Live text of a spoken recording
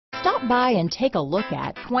Stop by and take a look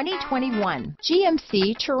at 2021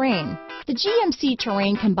 GMC Terrain. The GMC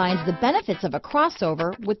Terrain combines the benefits of a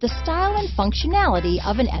crossover with the style and functionality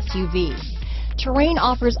of an SUV. Terrain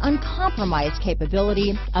offers uncompromised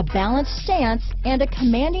capability, a balanced stance, and a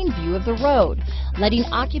commanding view of the road, letting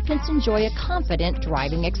occupants enjoy a confident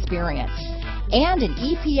driving experience. And an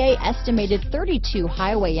EPA estimated 32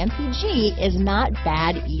 highway MPG is not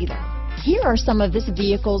bad either. Here are some of this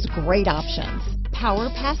vehicle's great options: power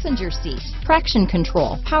passenger seat, traction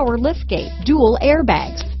control, power liftgate, dual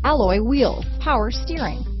airbags, alloy wheels, power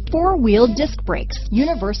steering, four-wheel disc brakes,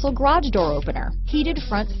 universal garage door opener, heated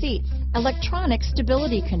front seats, electronic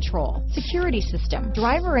stability control, security system,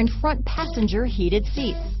 driver and front passenger heated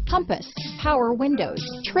seats, compass, power windows,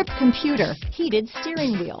 trip computer, heated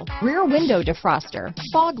steering wheel, rear window defroster,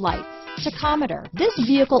 fog lights, tachometer. This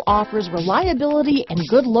vehicle offers reliability and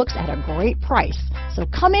good looks at a great price. So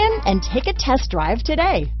come in and take a test drive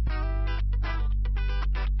today.